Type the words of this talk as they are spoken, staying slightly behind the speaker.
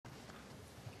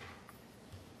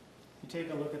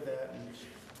take a look at that and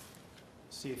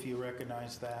see if you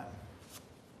recognize that?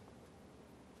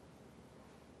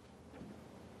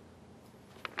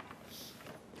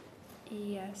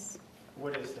 Yes.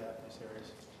 What is that, Ms.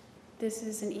 Arias? This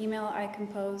is an email I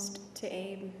composed to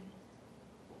Abe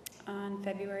on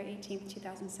February 18th,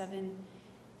 2007.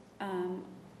 I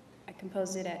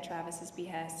composed it at Travis's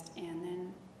behest and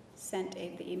then sent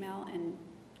Abe the email and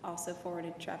also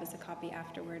forwarded Travis a copy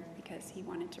afterward because he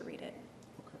wanted to read it.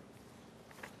 Okay.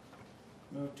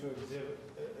 Move to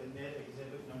admit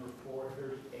exhibit number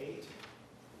 438.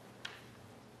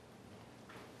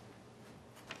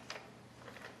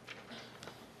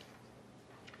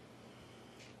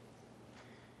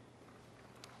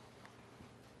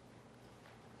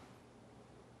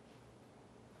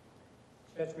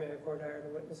 Judge, may I court hire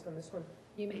the witness on this one?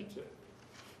 You may.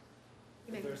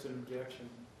 If there's an objection.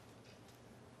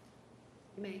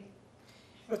 You may.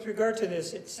 With regard to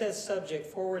this, it says subject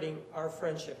forwarding our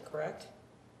friendship, correct?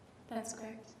 That's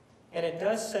correct. And it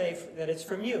does say that it's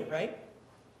from you, right?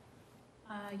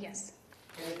 Yes.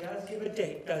 And it does give a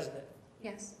date, doesn't it?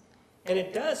 Yes. And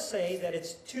it does say that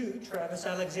it's to Travis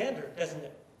Alexander, doesn't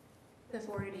it? The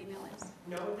forwarded email is.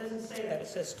 No, it doesn't say that. It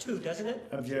says to, doesn't it?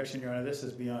 Objection, Your Honor. This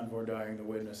is beyond voir diring the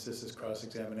witness. This is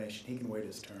cross-examination. He can wait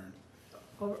his turn.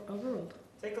 Overruled.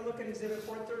 Take a look at exhibit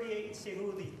 438 and see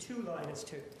who the to line is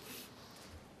to.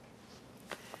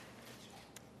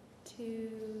 To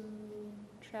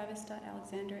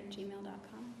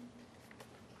travis.alexander@gmail.com.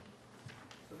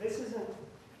 So this isn't,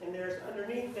 and there's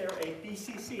underneath there a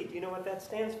BCC. Do you know what that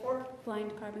stands for?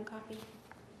 Blind carbon copy.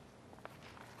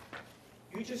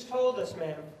 You just told us,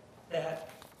 ma'am,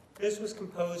 that this was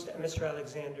composed at Mr.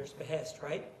 Alexander's behest,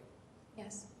 right?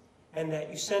 Yes. And that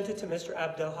you sent it to Mr.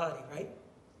 Abdel Hadi, right?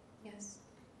 Yes.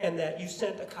 And that you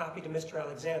sent a copy to Mr.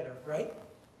 Alexander, right?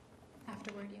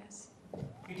 Afterward, yes.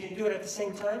 You didn't do it at the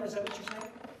same time? Is that what you're saying?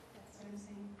 That's what I'm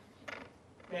saying.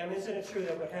 Ma'am, isn't it true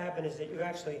that what happened is that you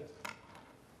actually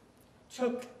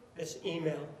took this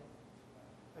email?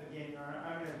 Again, Your Honor,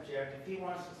 I'm going to object. If he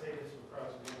wants to say this for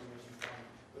cross-examination, fine.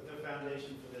 But the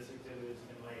foundation for this exhibit has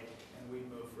been laid, and we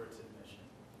move for its admission.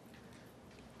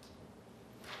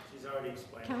 She's already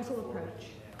explained. Counsel before. approach.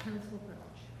 Counsel approach.